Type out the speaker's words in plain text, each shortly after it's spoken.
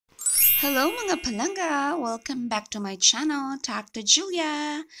Hello mga palangga! Welcome back to my channel, Talk to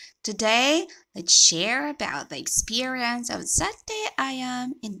Julia. Today, let's share about the experience of Sate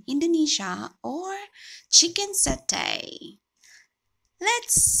Ayam in Indonesia or chicken satay.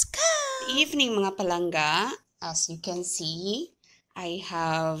 Let's go! Good evening mga palangga. As you can see, I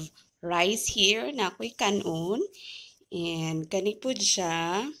have rice here na ako'y kanon. And ganipod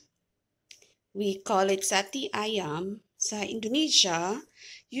siya. We call it Sate Ayam. Sa Indonesia,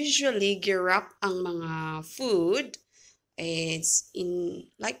 usually girap ang mga food. It's in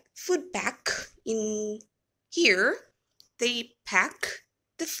like food pack. In here, they pack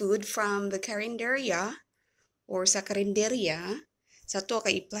the food from the karinderya or sa karinderya. Sa to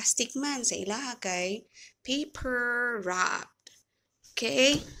kay plastic man, sa ilaha kay paper wrapped.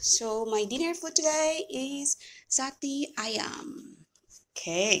 Okay, so my dinner food today is Sate Ayam.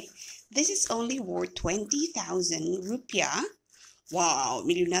 Okay, this is only worth 20,000 rupiah. Wow,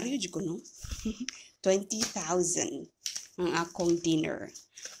 milyonaryo dyan ko, no? 20,000 ang akong dinner.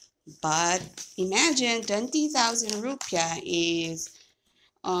 But imagine 20,000 rupiah is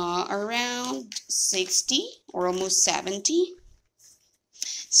around 60 or almost 70.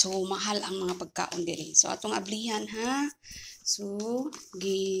 So, mahal ang mga pagkaon diri. So, atong ablihan, ha? So,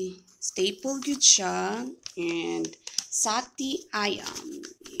 staple good siya. And Sate Ayam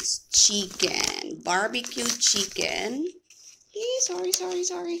is chicken. Barbecue chicken.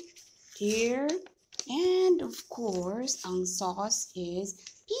 Sorry. Here. And, of course, ang sauce is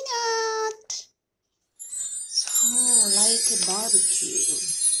peanut. So, like a barbecue.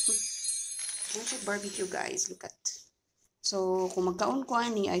 Like a barbecue, guys. Look at. So, kung magkaon ko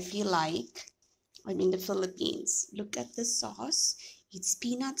ani, I feel like I'm in the Philippines. Look at the sauce. It's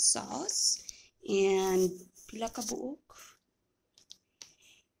peanut sauce. And, pila ka buok?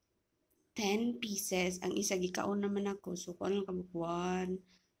 10 pieces. Ang isa gikaon naman ako. So, kung ano ka buok?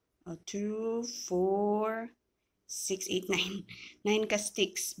 1, 2, 4, 6, 8, 9. 9 ka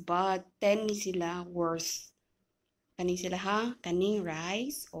sticks. But, 10 ni sila worth. Kani sila ha? Kaning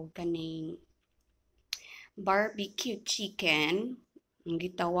rice o kaning barbecue chicken. Ang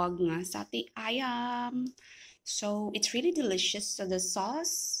gitawag nga Sate Ayam. So, it's really delicious. So, the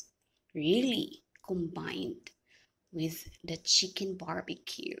sauce really combined with the chicken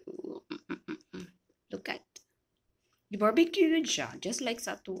barbecue. Look at the barbecue siya, just like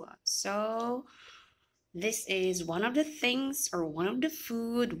sa tua. So, this is one of the things or one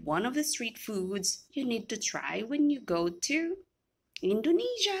of the street foods you need to try when you go to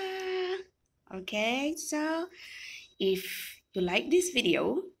Indonesia. Okay, so if you like this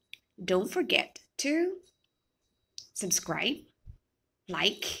video, don't forget to subscribe,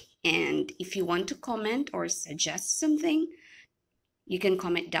 like, and if you want to comment or suggest something, you can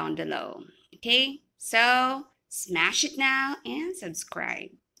comment down below. Okay, so smash it now and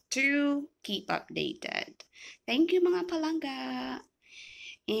subscribe to keep updated. Thank you mga palangga,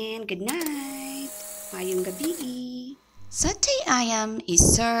 and good night. Mayong gabi. Sate Ayam is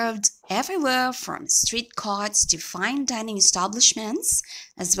served everywhere from street carts to fine dining establishments,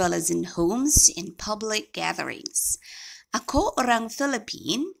 as well as in homes and public gatherings. Ako orang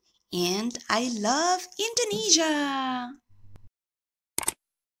Philippine, and I love Indonesia!